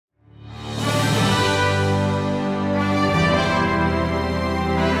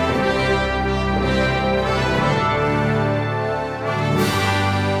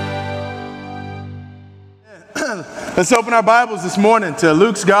Let's open our Bibles this morning to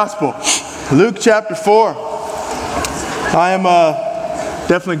Luke's Gospel, Luke chapter 4. I am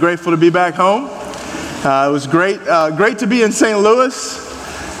definitely grateful to be back home. It was great to be in St.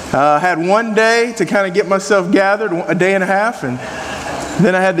 Louis. I had one day to kind of get myself gathered, a day and a half, and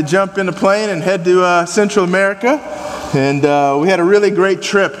then I had to jump in the plane and head to Central America. And we had a really great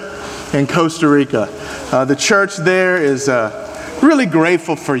trip in Costa Rica. The church there is really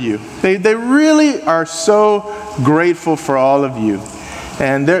grateful for you. They really are so grateful for all of you.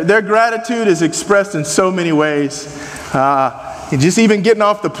 And their gratitude is expressed in so many ways. Just even getting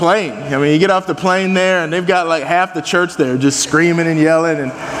off the plane. I mean, you get off the plane there and they've got like half the church there just screaming and yelling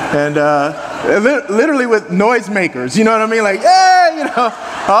and literally with noisemakers. You know what I mean? Like, hey, you know,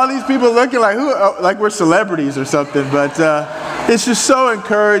 all these people looking like like we're celebrities or something. But it's just so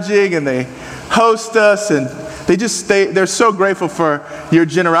encouraging, and they host us, and they're so grateful for your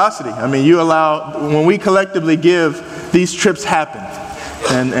generosity. I mean, you allow, when we collectively give, these trips happen,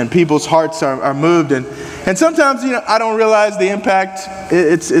 and people's hearts are moved. And sometimes, you know, I don't realize the impact.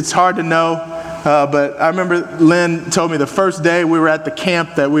 It's hard to know. But I remember Lynn told me the first day we were at the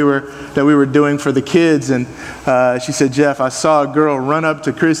camp that we were doing for the kids, and she said, "Jeff, I saw a girl run up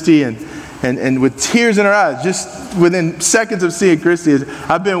to Christy and with tears in her eyes, just within seconds of seeing Christy,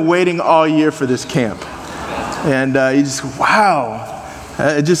 I've been waiting all year for this camp." And you just, wow,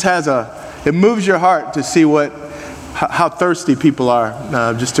 it just it moves your heart to see how thirsty people are,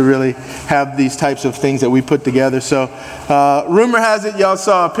 just to really have these types of things that we put together. So rumor has it y'all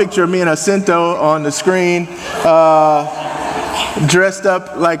saw a picture of me and Jacinto on the screen, dressed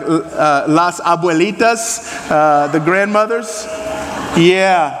up like las abuelitas, the grandmothers.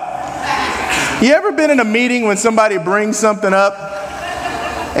 Yeah. You ever been in a meeting when somebody brings something up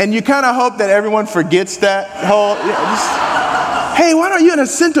and you kind of hope that everyone forgets that whole, hey, why don't you and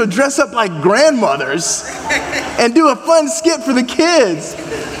Jacinto dress up like grandmothers and do a fun skit for the kids?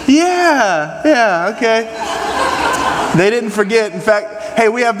 Yeah, okay. They didn't forget. In fact, hey,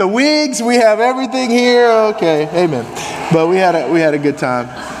 we have the wigs, we have everything here. Okay, amen. But we had a good time.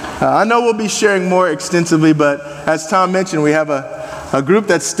 I know we'll be sharing more extensively, but as Tom mentioned, we have a group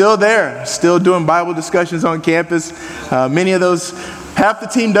that's still there, still doing Bible discussions on campus. Many of those, half the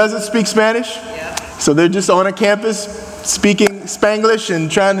team doesn't speak Spanish, so they're just on a campus speaking Spanglish and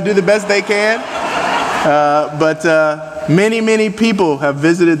trying to do the best they can. But many people have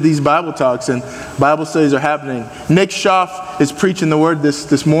visited these Bible talks, and Bible studies are happening. Nick Schaff is preaching the word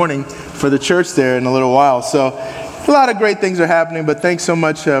this morning for the church there in a little while. So a lot of great things are happening, but thanks so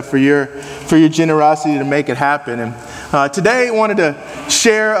much for your generosity to make it happen. And today I wanted to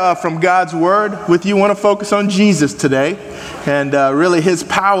share from God's Word with you. I want to focus on Jesus today and really His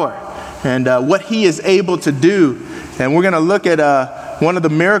power and what He is able to do. And we're going to look at one of the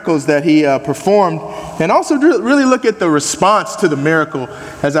miracles that He performed, and also really look at the response to the miracle,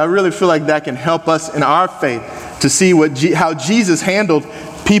 as I really feel like that can help us in our faith to see how Jesus handled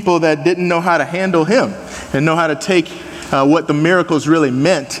people that didn't know how to handle Him and know how to take what the miracles really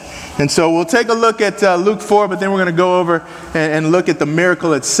meant. And so we'll take a look at Luke 4, but then we're going to go over and look at the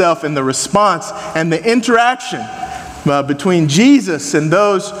miracle itself and the response and the interaction between Jesus and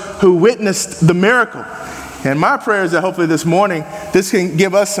those who witnessed the miracle. And my prayer is that hopefully this morning, this can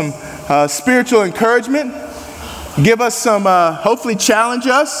give us some spiritual encouragement, give us some, hopefully challenge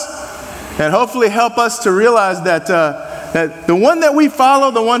us, and hopefully help us to realize that the one that we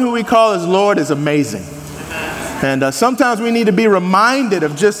follow, the one who we call as Lord, is amazing. And sometimes we need to be reminded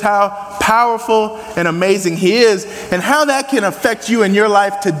of just how powerful and amazing He is, and how that can affect you in your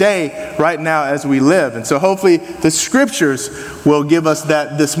life today, right now as we live. And so hopefully the scriptures will give us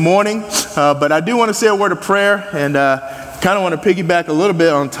that this morning. But I do want to say a word of prayer, and kind of want to piggyback a little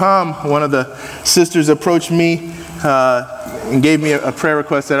bit on Tom. One of the sisters approached me and gave me a prayer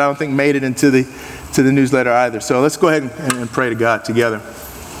request that I don't think made it into the newsletter either. So let's go ahead and pray to God together.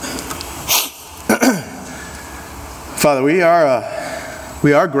 Father, we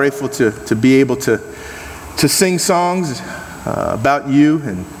are grateful to be able to sing songs about you,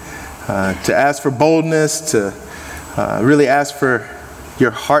 and to ask for boldness, to really ask for your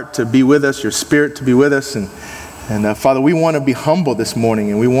heart to be with us, your spirit to be with us. And Father, we want to be humble this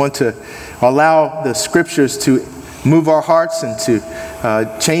morning, and we want to allow the scriptures to move our hearts and to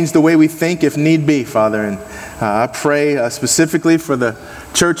change the way we think if need be, Father. And I pray specifically for the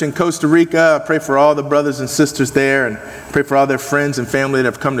church in Costa Rica. I pray for all the brothers and sisters there, and pray for all their friends and family that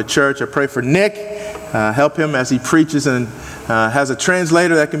have come to church. I pray for Nick. Help him as he preaches and has a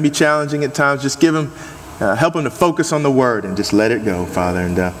translator that can be challenging at times. Just help him to focus on the word and just let it go, Father.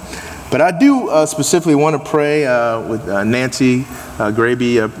 And but I do specifically want to pray with Nancy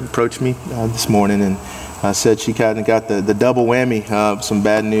Graby approached me this morning, and said she kind of got the double whammy of some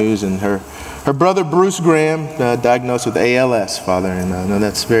bad news, and her brother Bruce Graham diagnosed with ALS, Father, and I know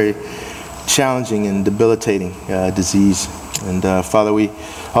that's very challenging and debilitating disease. And Father, we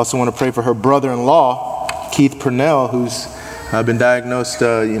also want to pray for her brother-in-law, Keith Purnell, who's been diagnosed,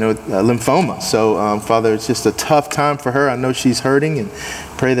 with lymphoma. So, Father, it's just a tough time for her. I know she's hurting, and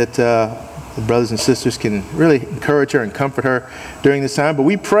pray that the brothers and sisters can really encourage her and comfort her during this time. But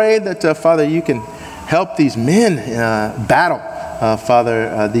we pray that, Father, you can help these men battle,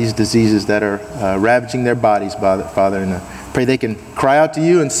 Father, these diseases that are ravaging their bodies, Father. And pray they can cry out to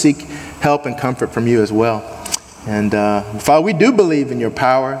you and seek help and comfort from you as well. And Father, we do believe in your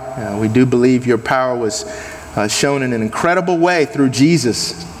power. We do believe your power was shown in an incredible way through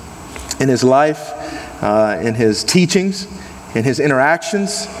Jesus in his life, in his teachings, in his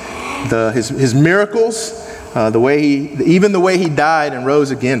interactions, his miracles, the way he died and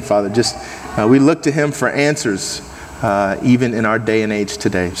rose again, Father. Just we look to him for answers, even in our day and age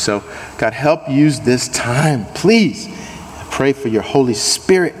today. So, God, help use this time, please. I pray for your Holy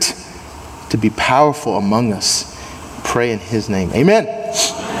Spirit to be powerful among us. Pray in his name. Amen.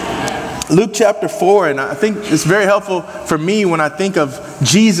 Luke chapter 4, and I think it's very helpful for me when I think of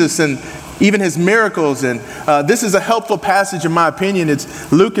Jesus and even his miracles. And this is a helpful passage in my opinion.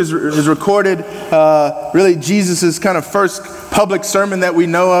 Luke has recorded really Jesus' kind of first public sermon that we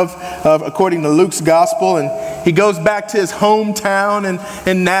know of according to Luke's gospel. And he goes back to his hometown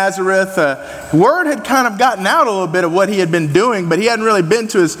in Nazareth. Word had kind of gotten out a little bit of what he had been doing, but he hadn't really been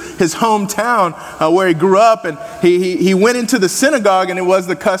to his hometown where he grew up. And he went into the synagogue, and it was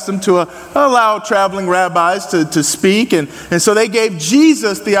the custom to allow traveling rabbis to speak. And so they gave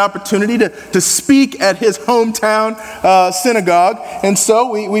Jesus the opportunity to speak at his hometown synagogue. And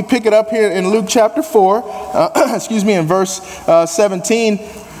so we pick it up here in Luke chapter 4, in verse 17.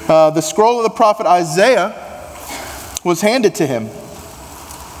 The scroll of the prophet Isaiah was handed to him.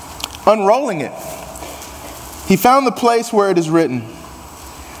 Unrolling it, he found the place where it is written,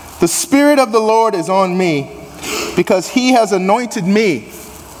 "The Spirit of the Lord is on me, because he has anointed me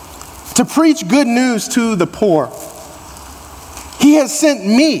to preach good news to the poor. He has sent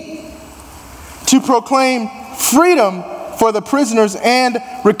me to proclaim freedom for the prisoners and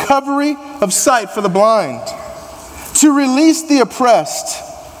recovery of sight for the blind, to release the oppressed,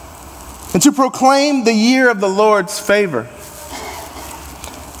 and to proclaim the year of the Lord's favor."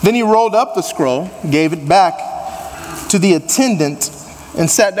 Then he rolled up the scroll, gave it back to the attendant, and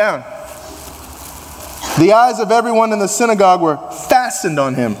sat down. The eyes of everyone in the synagogue were fastened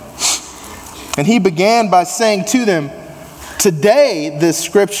on him. And he began by saying to them, "Today this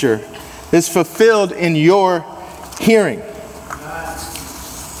scripture is fulfilled in your hearing."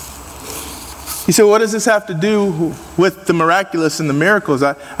 You say, what does this have to do with the miraculous and the miracles?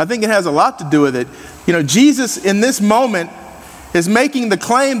 I think it has a lot to do with it. Jesus in this moment is making the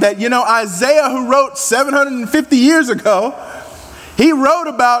claim that, Isaiah, who wrote 750 years ago, he wrote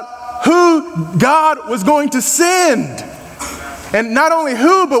about who God was going to send. And not only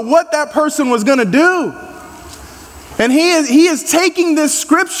who, but what that person was going to do. And he is taking this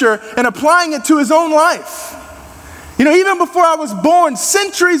scripture and applying it to his own life. Even before I was born,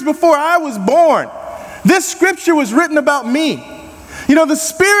 centuries before I was born, this scripture was written about me. The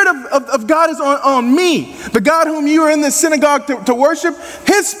Spirit of God is on me. The God whom you are in this synagogue to worship,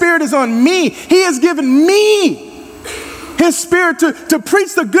 his Spirit is on me. He has given me his Spirit to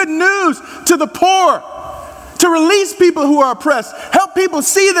preach the good news to the poor, to release people who are oppressed, help people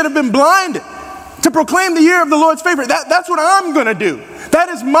see that have been blinded, to proclaim the year of the Lord's favor. That's what I'm going to do. That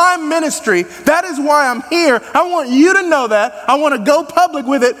is my ministry. That is why I'm here. I want you to know that. I want to go public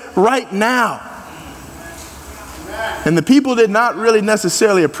with it right now. And the people did not really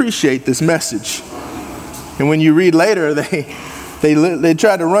necessarily appreciate this message. And when you read later, they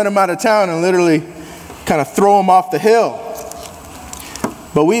tried to run him out of town and literally kind of throw him off the hill.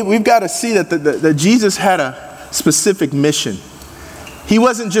 But we've got to see that Jesus had a specific mission. He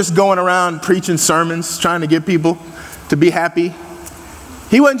wasn't just going around preaching sermons, trying to get people to be happy.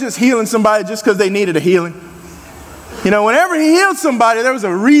 He wasn't just healing somebody just because they needed a healing. Whenever he healed somebody, there was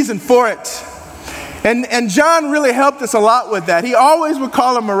a reason for it. And John really helped us a lot with that. He always would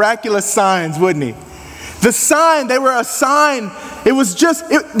call them miraculous signs, wouldn't he? The sign, they were a sign. It was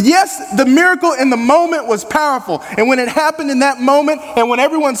yes, the miracle in the moment was powerful. And when it happened in that moment, and when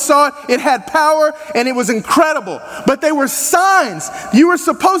everyone saw it, it had power and it was incredible. But they were signs. You were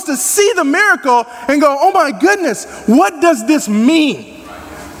supposed to see the miracle and go, "Oh my goodness, what does this mean?"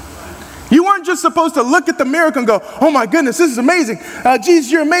 You weren't just supposed to look at the miracle and go, "Oh my goodness, this is amazing.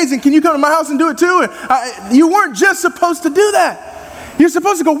 Jesus, you're amazing. Can you come to my house and do it too?" And, you weren't just supposed to do that. You're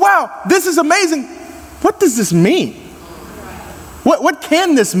supposed to go, "Wow, this is amazing. what does this mean? What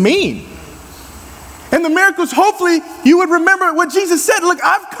can this mean? And the miracles, hopefully you would remember what Jesus said. Look,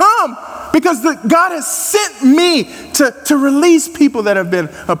 I've come because God has sent me to release people that have been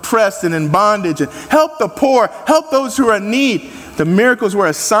oppressed and in bondage and help the poor, help those who are in need. The miracles were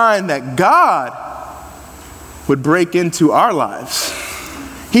a sign that God would break into our lives.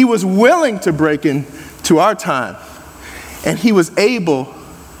 He was willing to break into our time. And he was able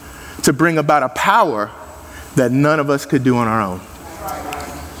to bring about a power that none of us could do on our own.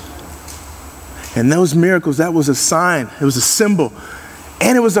 And those miracles, that was a sign, it was a symbol,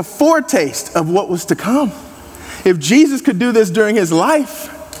 and it was a foretaste of what was to come. If Jesus could do this during his life,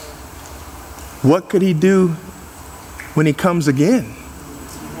 what could he do when he comes again?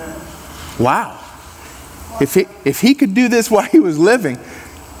 Wow. If he could do this while he was living,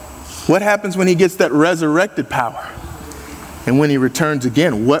 what happens when he gets that resurrected power? And when he returns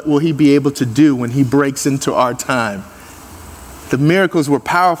again, what will he be able to do when he breaks into our time? The miracles were a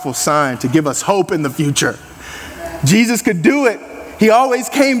powerful sign to give us hope in the future. Jesus could do it. He always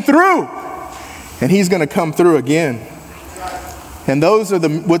came through. And he's going to come through again. And those are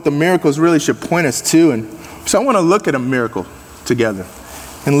what the miracles really should point us to. And so I want to look at a miracle together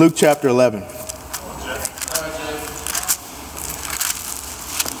in Luke chapter 11.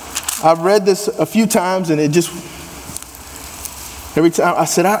 I've read this a few times, and it just, every time I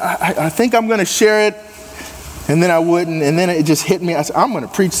said, I think I'm going to share it. And then I wouldn't, and then it just hit me. I said, I'm going to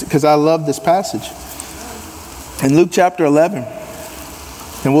preach it because I love this passage. In Luke chapter 11,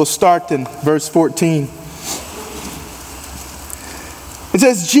 and we'll start in verse 14. It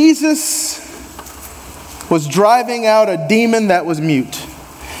says, Jesus was driving out a demon that was mute.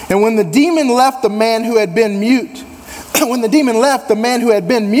 And when the demon left the man who had been mute,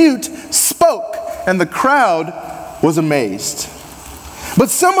 spoke, and the crowd was amazed. But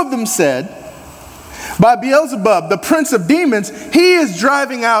some of them said, by Beelzebub, the prince of demons, he is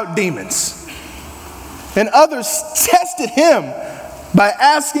driving out demons. And others tested him by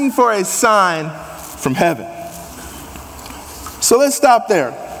asking for a sign from heaven. So let's stop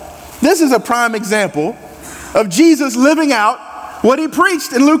there. This is a prime example of Jesus living out what he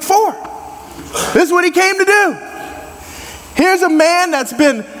preached in Luke 4. This is what he came to do. Here's a man that's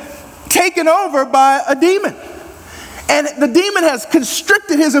been taken over by a demon. And the demon has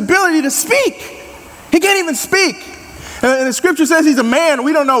constricted his ability to speak. He can't even speak. And the scripture says he's a man.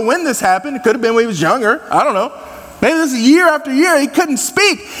 We don't know when this happened. It could have been when he was younger. I don't know. Maybe this is year after year. He couldn't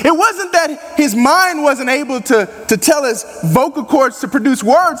speak. It wasn't that his mind wasn't able to tell his vocal cords to produce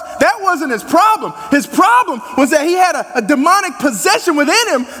words. That wasn't his problem. His problem was that he had a demonic possession within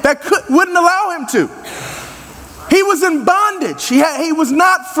him that wouldn't allow him to. He was in bondage. He was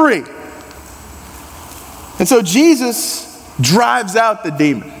not free. And so Jesus drives out the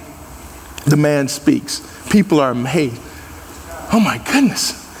demon. The man speaks. People are amazed. Oh my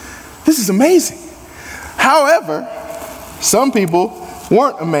goodness, this is amazing. However, some people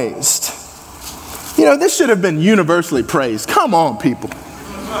weren't amazed. You know, this should have been universally praised. Come on, people.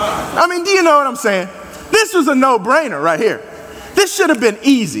 I mean, do you know what I'm saying? This was a no-brainer right here. This should have been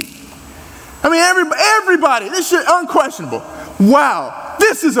easy. I mean, everybody, this should, unquestionable. Wow,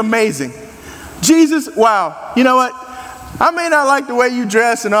 this is amazing. Jesus, wow, you know what? I may not like the way you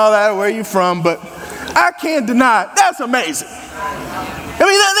dress and all that, where you from, but I can't deny it. That's amazing. I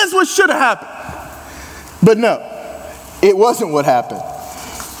mean, that's what should have happened. But no, it wasn't what happened.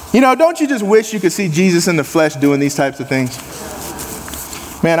 You know, don't you just wish you could see Jesus in the flesh doing these types of things?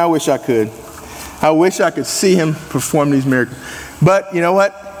 Man, I wish I could. I wish I could see him perform these miracles. But you know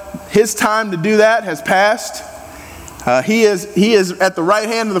what? His time to do that has passed. He is at the right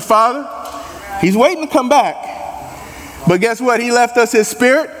hand of the Father. He's waiting to come back. But guess what? He left us his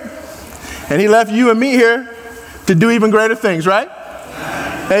spirit, and he left you and me here to do even greater things, right?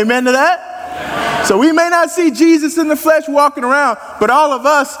 Amen to that? So we may not see Jesus in the flesh walking around, but all of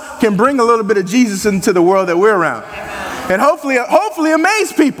us can bring a little bit of Jesus into the world that we're around. And hopefully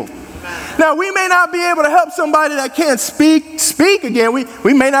amaze people. Now, we may not be able to help somebody that can't speak again.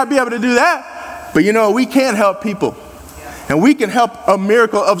 We may not be able to do that. But you know, we can help people. And we can help a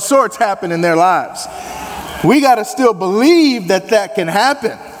miracle of sorts happen in their lives. We got to still believe that can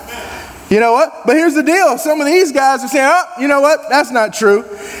happen. You know what? But here's the deal. Some of these guys are saying, oh, you know what? That's not true.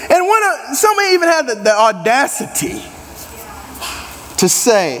 And somebody even had the audacity to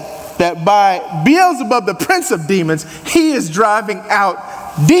say that by Beelzebub, the prince of demons, he is driving out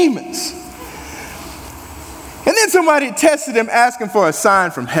demons. And then somebody tested him asking for a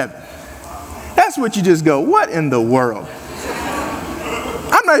sign from heaven. That's what you just go, what in the world?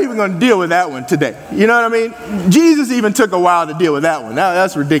 I'm not even going to deal with that one today. You know what I mean? Jesus even took a while to deal with that one. Now,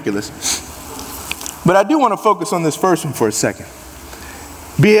 that's ridiculous. But I do want to focus on this first one for a second.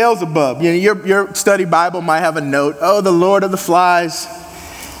 Beelzebub. Your study Bible might have a note, oh, the Lord of the Flies.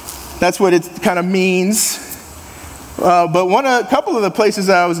 That's what it kind of means. But a couple of the places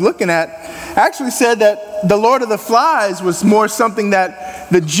that I was looking at actually said that the Lord of the Flies was more something that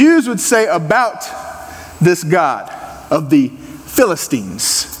the Jews would say about this God of the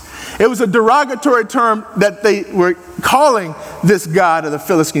Philistines. It was a derogatory term that they were calling this God of the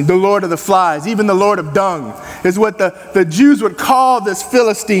Philistines, the Lord of the Flies, even the Lord of Dung, is what the Jews would call this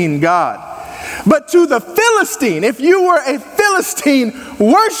Philistine God. But to the Philistine, if you were a Philistine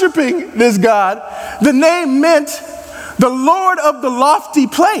worshiping this God, the name meant the Lord of the lofty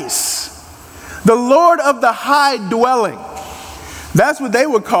place, the Lord of the high dwelling. That's what they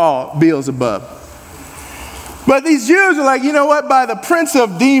would call Beelzebub. But these Jews are like, you know what? By the prince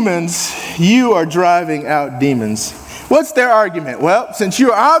of demons, you are driving out demons. What's their argument? Well, since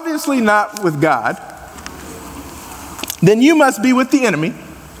you're obviously not with God, then you must be with the enemy.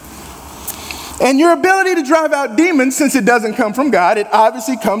 And your ability to drive out demons, since it doesn't come from God, it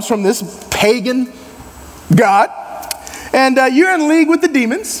obviously comes from this pagan God. And you're in league with the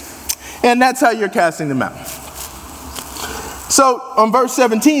demons, and that's how you're casting them out. So on verse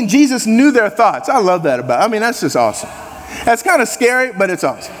 17, Jesus knew their thoughts. I love that that's just awesome. That's kind of scary, but it's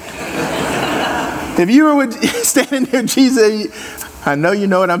awesome. If you were standing near Jesus, I know you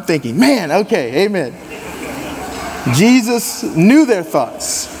know what I'm thinking. Man, okay, amen. Jesus knew their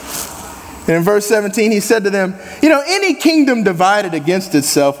thoughts. And in verse 17, he said to them, any kingdom divided against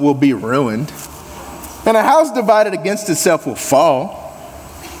itself will be ruined, and a house divided against itself will fall.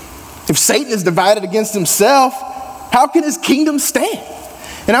 If Satan is divided against himself, how can his kingdom stand?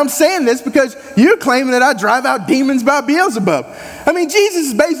 And I'm saying this because you're claiming that I drive out demons by Beelzebub. Jesus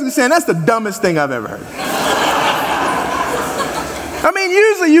is basically saying that's the dumbest thing I've ever heard.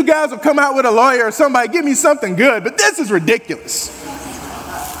 Usually you guys will come out with a lawyer or somebody, give me something good, but this is ridiculous.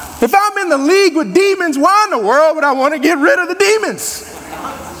 If I'm in the league with demons, why in the world would I want to get rid of the demons?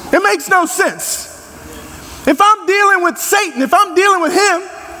 It makes no sense. If I'm dealing with Satan, if I'm dealing with him,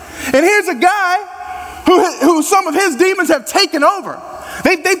 and here's a guy who some of his demons have taken over.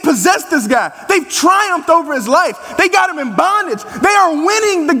 They possessed this guy. They've triumphed over his life. They got him in bondage. They are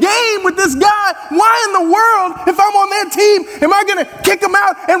winning the game with this guy. Why in the world, if I'm on their team, am I going to kick them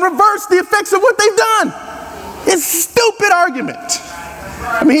out and reverse the effects of what they've done? It's a stupid argument.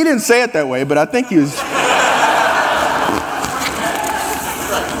 He didn't say it that way, but I think he was.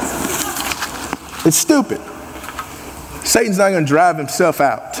 It's stupid. Satan's not going to drive himself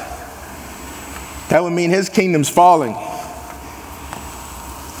out. That would mean his kingdom's falling.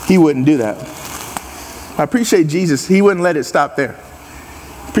 He wouldn't do that. I appreciate Jesus. He wouldn't let it stop there.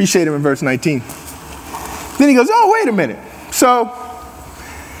 Appreciate him in verse 19. Then he goes, oh, wait a minute. So,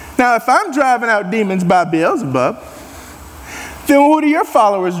 now if I'm driving out demons by Beelzebub, then who do your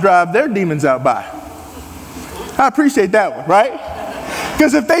followers drive their demons out by? I appreciate that one, right?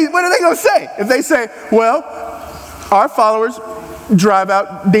 Because what are they going to say? If they say, well, our followers drive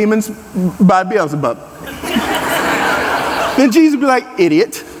out demons by Beelzebub, then Jesus would be like,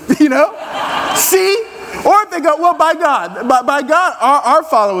 idiot, See? Or if they go, well, by God, our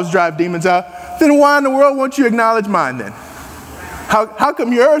followers drive demons out, then why in the world won't you acknowledge mine then? How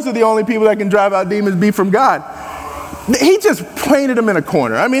come yours are the only people that can drive out demons be from God? He just painted them in a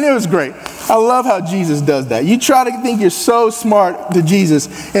corner. It was great. I love how Jesus does that. You try to think you're so smart to Jesus,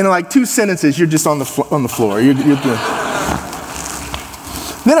 and in like 2 sentences, you're just on the floor. You're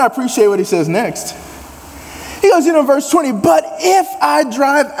Then I appreciate what he says next. He goes, verse 20, but if I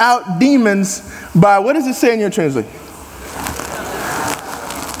drive out demons by, what does it say in your translation?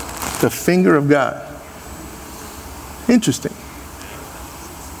 The finger of God. Interesting.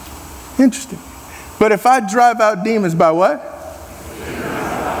 But if I drive out demons by what?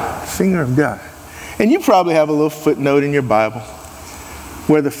 Finger of God. And you probably have a little footnote in your Bible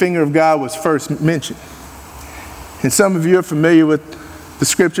where the finger of God was first mentioned. And some of you are familiar with the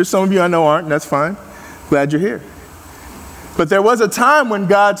scripture. Some of you I know aren't, and that's fine. Glad you're here. But there was a time when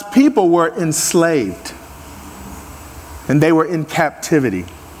God's people were enslaved. And they were in captivity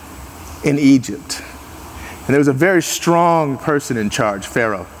in Egypt. And there was a very strong person in charge,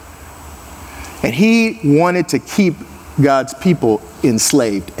 Pharaoh. And he wanted to keep God's people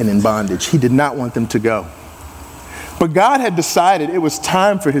enslaved and in bondage. He did not want them to go. But God had decided it was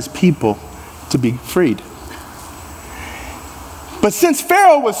time for his people to be freed. But since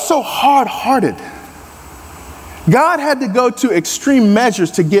Pharaoh was so hard-hearted, God had to go to extreme measures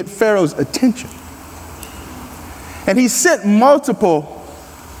to get Pharaoh's attention. And he sent multiple,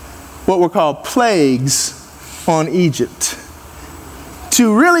 what were called plagues, on Egypt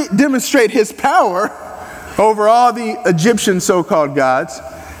to really demonstrate his power over all the Egyptian so-called gods,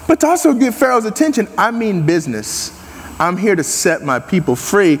 but to also get Pharaoh's attention. I mean business. I'm here to set my people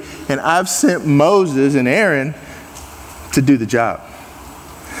free, and I've sent Moses and Aaron to do the job.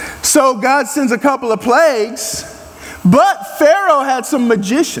 So God sends a couple of plagues, but Pharaoh had some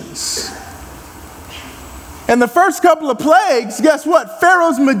magicians. And the first couple of plagues, guess what?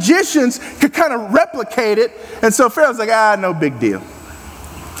 Pharaoh's magicians could kind of replicate it. And so Pharaoh's like, no big deal.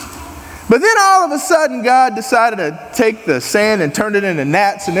 But then all of a sudden, God decided to take the sand and turn it into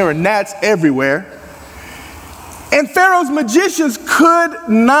gnats, and there were gnats everywhere. And Pharaoh's magicians could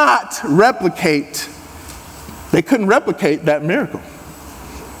not replicate. They couldn't replicate that miracle.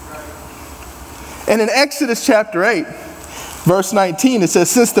 And in Exodus chapter 8, verse 19, it says,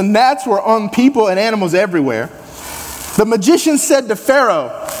 since the gnats were on people and animals everywhere, the magician said to Pharaoh,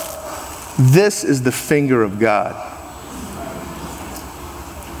 this is the finger of God.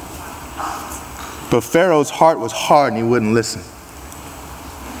 But Pharaoh's heart was hard and he wouldn't listen.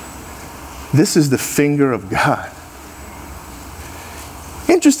 This is the finger of God.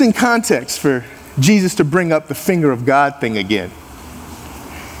 Interesting context for Jesus to bring up the finger of God thing again.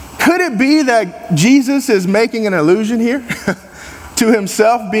 Could it be that Jesus is making an allusion here to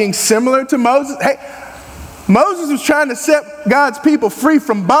himself being similar to Moses? Hey, Moses was trying to set God's people free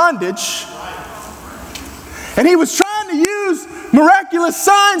from bondage, and he was trying to use miraculous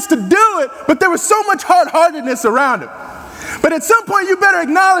signs to do it, but there was so much hard-heartedness around him. But at some point, you better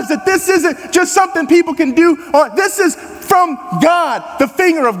acknowledge that this isn't just something people can do. This is from God, the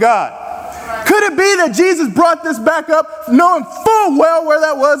finger of God. Could it be that Jesus brought this back up knowing full well where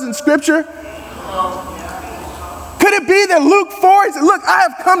that was in Scripture? Could it be that Luke 4, he said, look, I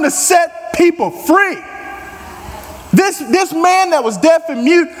have come to set people free. This man that was deaf and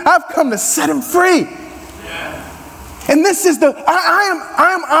mute, I've come to set him free. And this is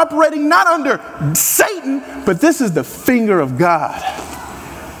I am operating not under Satan, but this is the finger of God.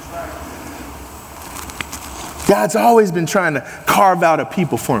 God's always been trying to carve out a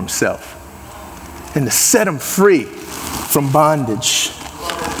people for himself and to set them free from bondage.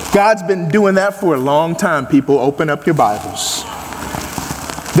 God's been doing that for a long time, people. Open up your Bibles.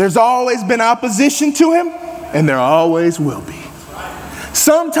 There's always been opposition to him, and there always will be.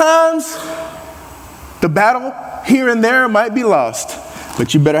 Sometimes the battle here and there might be lost,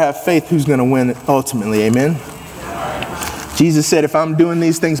 but you better have faith who's going to win ultimately. Amen? Jesus said, if I'm doing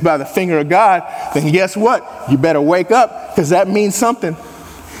these things by the finger of God, then guess what? You better wake up, because that means something.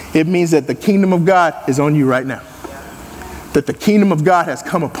 It means that the kingdom of God is on you right now. That the kingdom of God has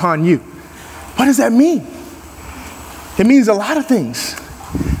come upon you. What does that mean? It means a lot of things.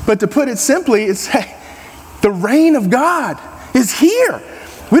 But to put it simply, it's the reign of God is here.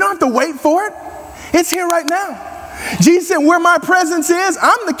 We don't have to wait for it. It's here right now. Jesus said, where my presence is,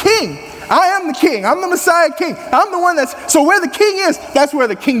 I'm the king. I am the king. I'm the Messiah king. I'm the one so where the king is, that's where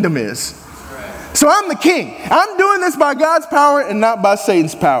the kingdom is. So I'm the king. I'm doing this by God's power and not by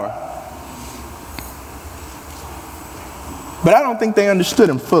Satan's power. But I don't think they understood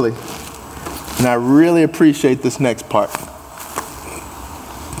him fully. And I really appreciate this next part.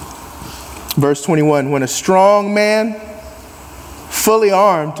 Verse 21, when a strong man, fully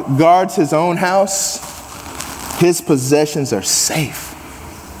armed, guards his own house, his possessions are safe.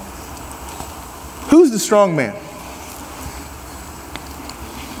 Who's the strong man?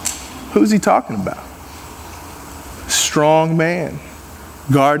 Who's he talking about? Strong man,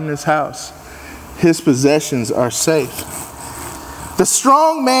 guarding his house. His possessions are safe. The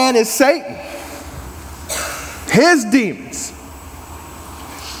strong man is Satan. His demons.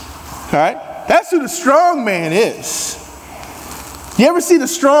 All right? That's who the strong man is. You ever see the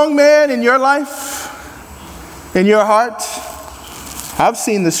strong man in your life? In your heart? I've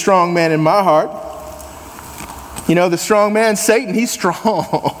seen the strong man in my heart. You know, the strong man, Satan, he's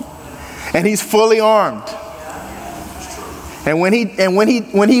strong. And he's fully armed. And when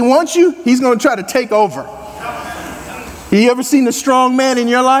he wants you, he's going to try to take over. You ever seen the strong man in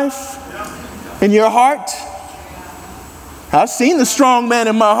your life? In your heart? I've seen the strong man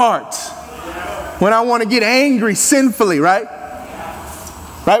in my heart. When I want to get angry sinfully, right?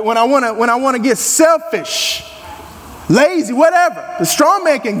 Right? When I want to get selfish, lazy, whatever. The strong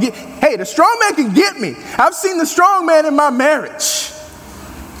man can get me. I've seen the strong man in my marriage.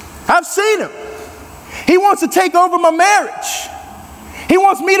 I've seen him. He wants to take over my marriage. He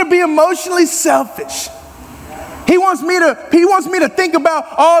wants me to be emotionally selfish. He wants me to think about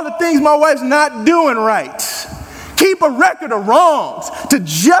all the things my wife's not doing right. Keep a record of wrongs to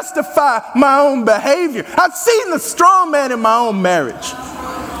justify my own behavior. I've seen the strong man in my own marriage.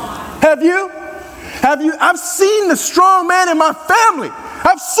 Have you? I've seen the strong man in my family.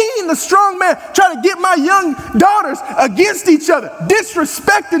 I've seen the strong man try to get my young daughters against each other,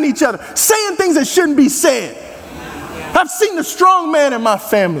 disrespecting each other, saying things that shouldn't be said. I've seen the strong man in my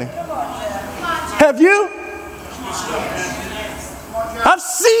family. Have you? I've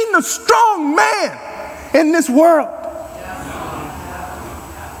seen the strong man in this world.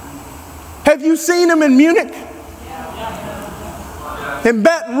 Have you seen him in Munich? In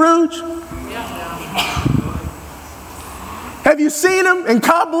Baton Rouge? Have you seen him in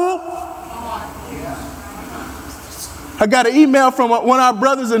Kabul? I got an email from one of our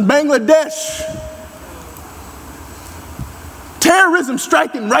brothers in Bangladesh. Terrorism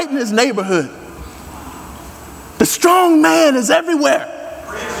striking right in his neighborhood. The strong man is everywhere.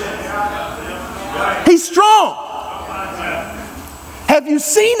 He's strong. Have you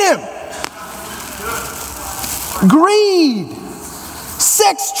seen him? Greed,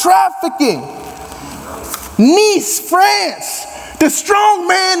 sex trafficking, Nice, France. The strong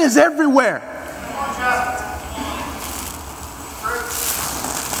man is everywhere.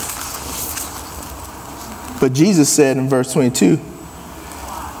 But Jesus said in verse 22,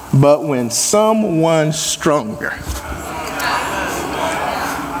 but when someone stronger.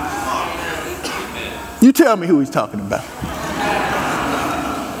 You tell me who he's talking about.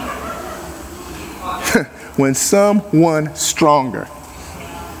 When someone stronger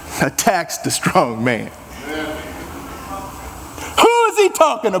attacks the strong man. Who is he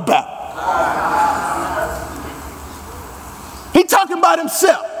talking about? He's talking about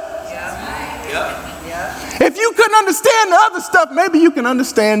himself. If you couldn't understand the other stuff, maybe you can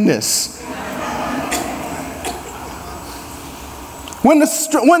understand this.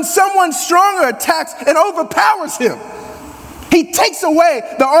 When someone stronger attacks and overpowers him, he takes away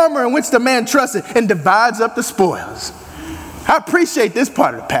the armor in which the man trusted and divides up the spoils. I appreciate this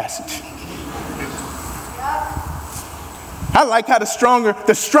part of the passage. I like how the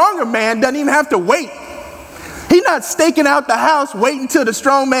stronger man doesn't even have to wait. He's not staking out the house waiting till the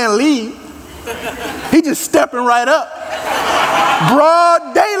strong man leaves. He just stepping right up.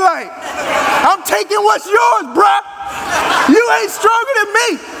 Broad daylight. I'm taking what's yours, bruh. You ain't stronger than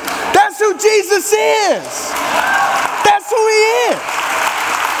me. That's who Jesus is. That's who he is.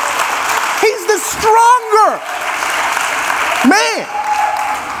 He's the stronger man.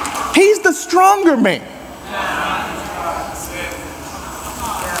 He's the stronger man.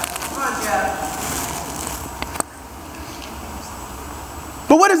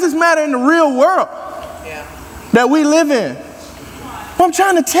 But what does this matter in the real world that we live in? Well, I'm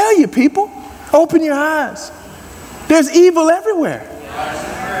trying to tell you, people, open your eyes. There's evil everywhere.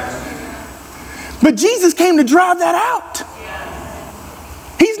 But Jesus came to drive that out.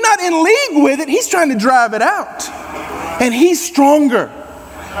 He's not in league with it. He's trying to drive it out. And he's stronger.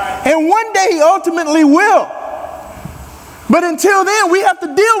 And one day he ultimately will. But until then, we have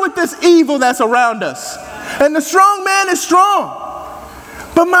to deal with this evil that's around us. And the strong man is strong.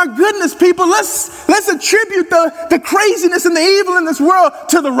 But my goodness, people, let's attribute the craziness and the evil in this world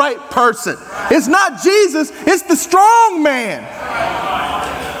to the right person. It's not Jesus, it's the strong man.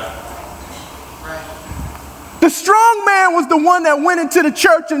 The strong man was the one that went into the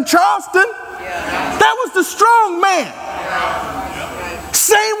church in Charleston. That was the strong man.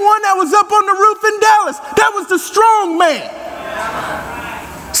 Same one that was up on the roof in Dallas. That was the strong man.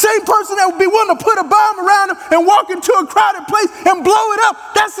 Same person that would be willing to put a bomb around him and walk into a crowded place and blow it up.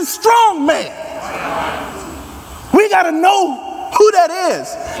 That's a strong man. We got to know who that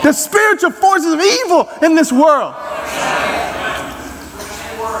is. The spiritual forces of evil in this world.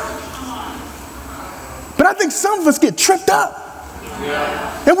 But I think some of us get tripped up.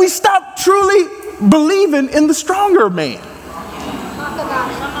 And we stop truly believing in the stronger man.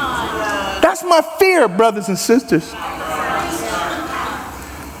 That's my fear, brothers and sisters.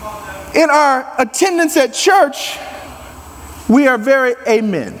 In our attendance at church, we are very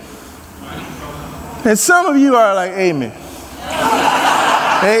amen. And some of you are like, amen.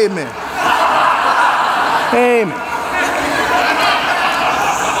 Amen. Amen.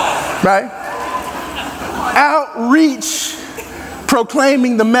 Right? Outreach,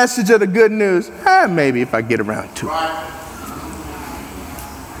 proclaiming the message of the good news. Maybe if I get around to it.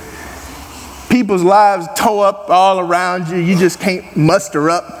 People's lives tow up all around you. You just can't muster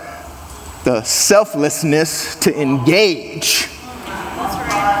up the selflessness to engage.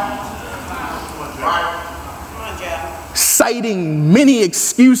 Citing many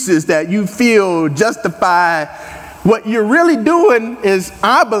excuses that you feel justify. What you're really doing is,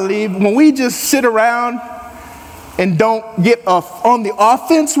 I believe, when we just sit around and don't get on the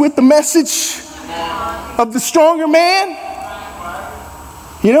offense with the message of the stronger man,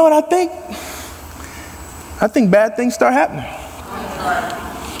 you know what I think? I think bad things start happening.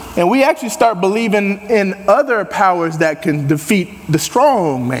 And we actually start believing in other powers that can defeat the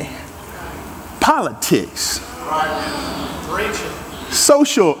strong man. Politics.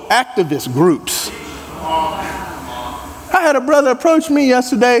 Social activist groups. I had a brother approach me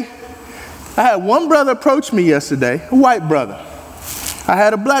yesterday. I had one brother approach me yesterday, a white brother. I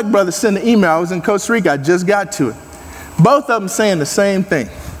had a black brother send an email. I was in Costa Rica. I just got to it. Both of them saying the same thing.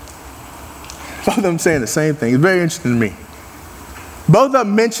 Both of them saying the same thing. It's very interesting to me. Both of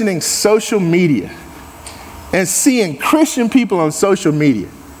them mentioning social media and seeing Christian people on social media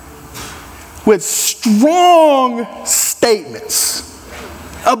with strong statements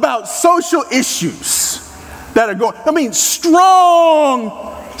about social issues that are going,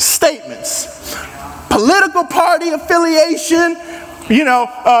 strong statements. Political party affiliation,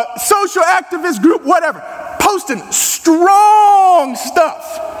 social activist group, whatever. Posting strong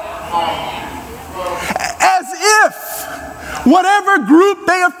stuff. As if whatever group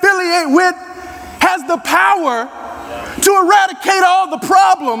they affiliate with has the power to eradicate all the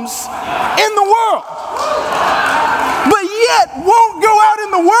problems in the world. But yet won't go out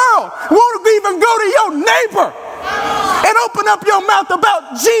in the world, won't even go to your neighbor and open up your mouth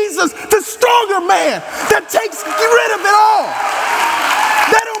about Jesus, the stronger man that takes rid of it all.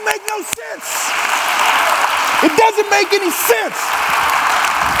 That don't make no sense. It doesn't make any sense.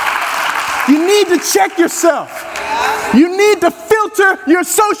 You need to check yourself. You need to filter your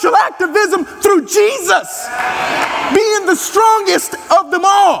social activism through Jesus, being the strongest of them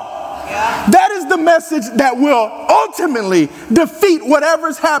all. That is the message that will ultimately defeat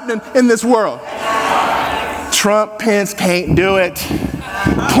whatever's happening in this world. Trump, Pence can't do it.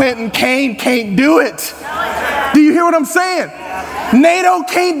 Clinton, Kane can't do it. Do you hear what I'm saying? NATO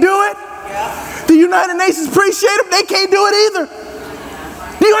can't do it. The United Nations appreciate them. They can't do it either.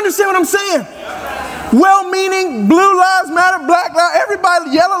 Do you understand what I'm saying? Well-meaning, blue lives matter, black lives,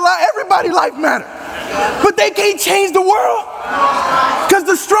 everybody, yellow lives, everybody life matter. But they can't change the world because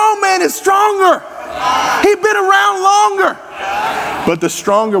the strong man is stronger. He's been around longer. But the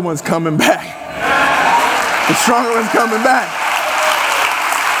stronger one's coming back. The stronger one's coming back.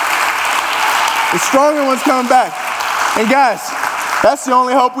 The stronger one's coming back. And guys, that's the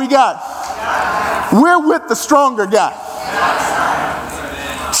only hope we got. We're with the stronger guy.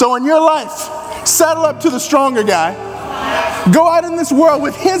 So in your life, saddle up to the stronger guy. Go out in this world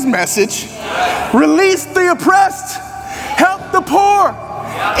with his message. Release the oppressed. Help the poor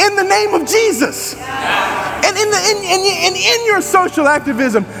in the name of Jesus. And in your social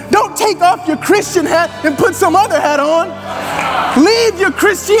activism, don't take off your Christian hat and put some other hat on. Leave your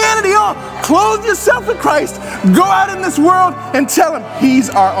Christianity on. Clothe yourself with Christ. Go out in this world and tell him he's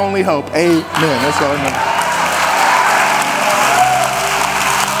our only hope. Amen. That's all I know.